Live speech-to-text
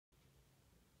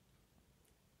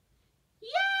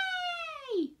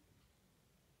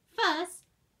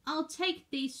I'll take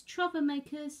these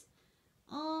troublemakers.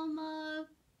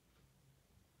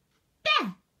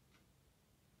 There!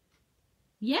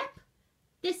 Yep,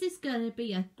 this is going to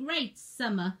be a great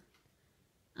summer.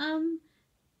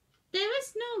 There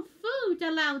is no food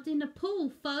allowed in the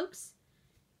pool, folks.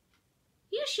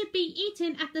 You should be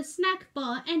eating at the snack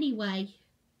bar anyway.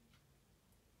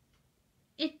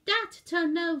 If that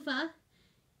turned over,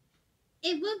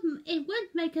 it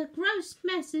would make a gross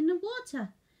mess in the water,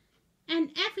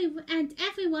 and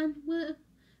everyone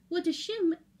would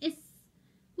assume it's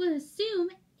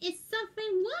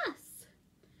something worse.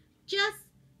 Just